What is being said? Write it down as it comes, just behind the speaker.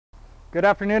Good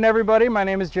afternoon, everybody. My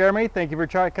name is Jeremy. Thank you for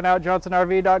checking out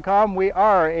johnsonrv.com. We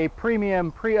are a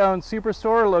premium pre-owned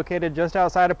superstore located just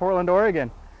outside of Portland, Oregon.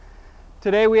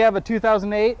 Today we have a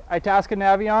 2008 Itasca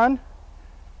Navion.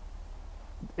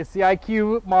 It's the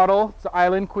IQ model. It's the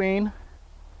Island Queen.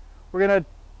 We're going to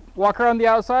walk around the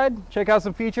outside, check out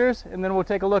some features, and then we'll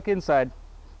take a look inside.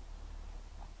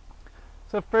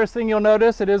 So first thing you'll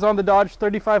notice, it is on the Dodge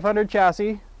 3500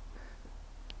 chassis.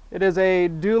 It is a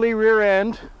dually rear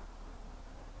end.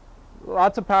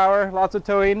 Lots of power, lots of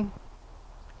towing.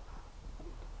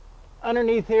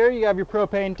 Underneath here you have your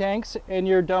propane tanks and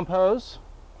your dump hose.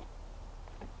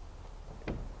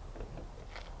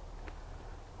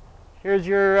 Here's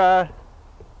your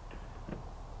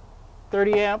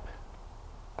 30 amp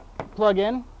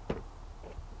plug-in.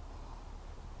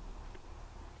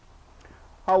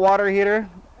 Hot water heater,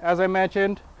 as I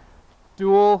mentioned,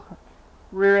 dual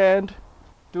rear end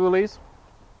dualies.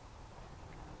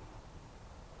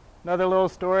 Another little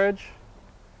storage.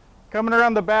 Coming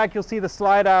around the back, you'll see the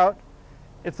slide out.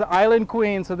 It's the Island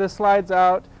Queen, so this slides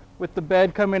out with the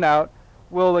bed coming out.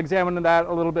 We'll examine that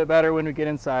a little bit better when we get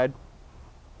inside.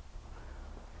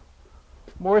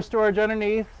 More storage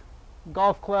underneath,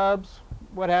 golf clubs,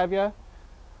 what have you.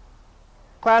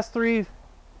 Class 3,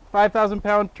 5,000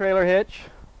 pound trailer hitch.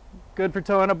 Good for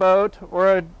towing a boat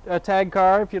or a tag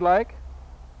car if you'd like.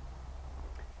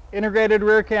 Integrated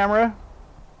rear camera.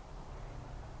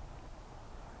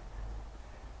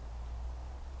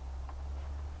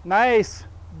 Nice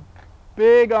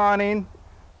big awning,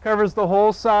 covers the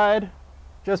whole side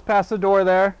just past the door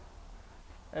there.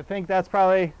 I think that's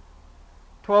probably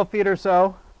 12 feet or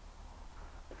so.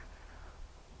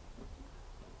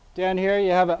 Down here you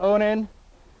have an Onan.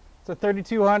 It's a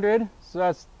 3200, so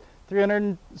that's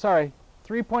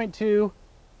 3.2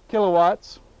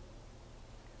 kilowatts.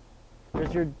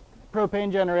 There's your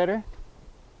propane generator.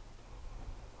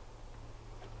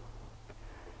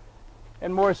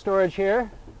 And more storage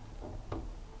here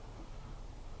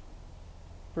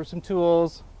for some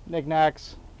tools,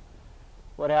 knickknacks,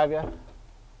 what have you.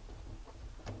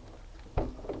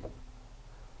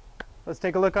 Let's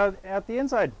take a look at the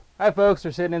inside. Hi folks,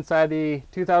 we're sitting inside the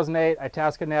 2008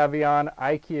 Itasca Navion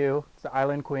IQ. It's the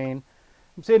Island Queen.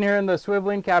 I'm sitting here in the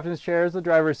swiveling captain's chair as the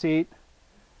driver's seat.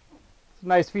 It's a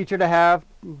nice feature to have.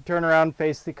 Turn around,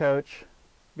 face the coach,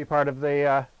 be part of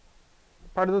the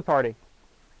party.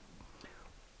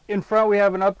 In front we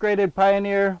have an upgraded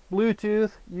Pioneer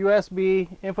Bluetooth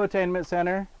USB infotainment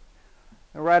center.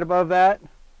 And right above that,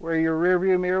 where your rear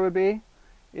view mirror would be,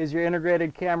 is your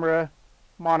integrated camera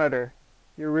monitor,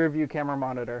 your rear view camera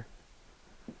monitor.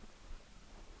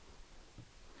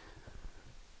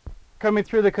 Coming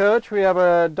through the coach, we have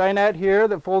a dinette here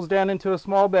that folds down into a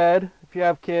small bed if you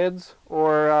have kids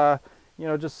or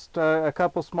just a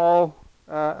couple small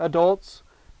adults.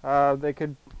 They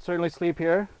could certainly sleep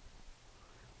here.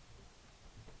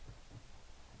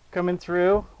 Coming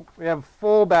through, we have a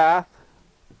full bath.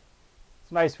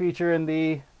 It's a nice feature in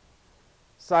the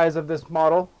size of this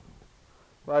model.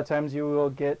 A lot of times you will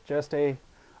get just a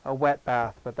wet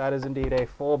bath, but that is indeed a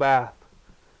full bath.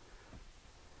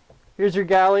 Here's your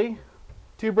galley,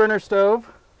 2-burner stove,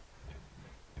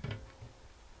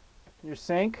 your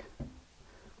sink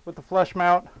with the flush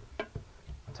mount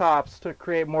tops to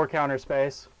create more counter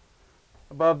space.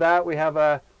 Above that we have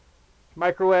a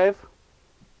microwave.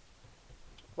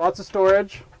 Lots of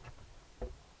storage.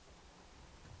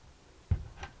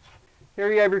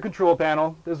 Here you have your control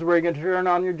panel. This is where you're going to turn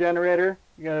on your generator.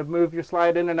 You're going to move your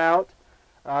slide in and out.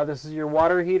 This is your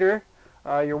water heater,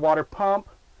 your water pump.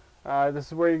 This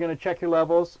is where you're going to check your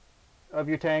levels of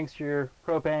your tanks, your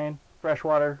propane, fresh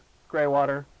water, gray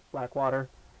water, black water,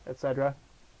 etc.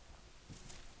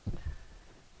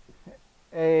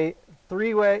 A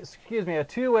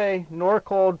two-way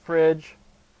Nor-Cold fridge.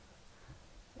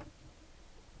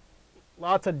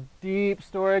 Lots of deep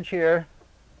storage here.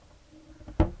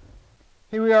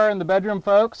 Here we are in the bedroom,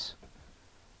 folks.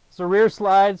 So rear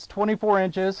slides 24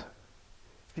 inches.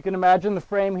 If you can imagine the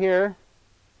frame here,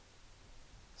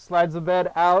 slides the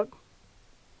bed out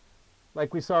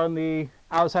like we saw in the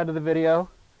outside of the video.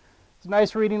 It's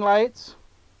nice reading lights,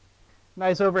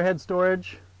 nice overhead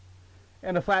storage,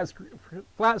 and a flat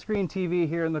screen TV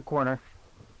here in the corner.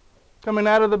 Coming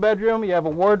out of the bedroom, you have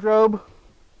a wardrobe.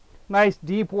 Nice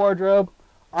deep wardrobe.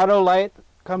 Auto light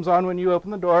comes on when you open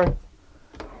the door.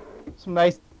 Some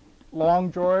nice long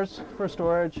drawers for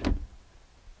storage.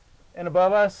 And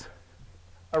above us,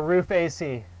 a roof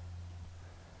AC.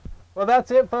 Well,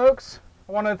 that's it, folks.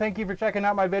 I want to thank you for checking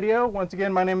out my video. Once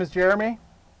again, my name is Jeremy.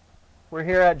 We're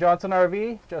here at Johnson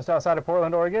RV, just outside of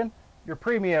Portland, Oregon, your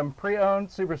premium pre-owned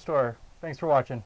superstore. Thanks for watching.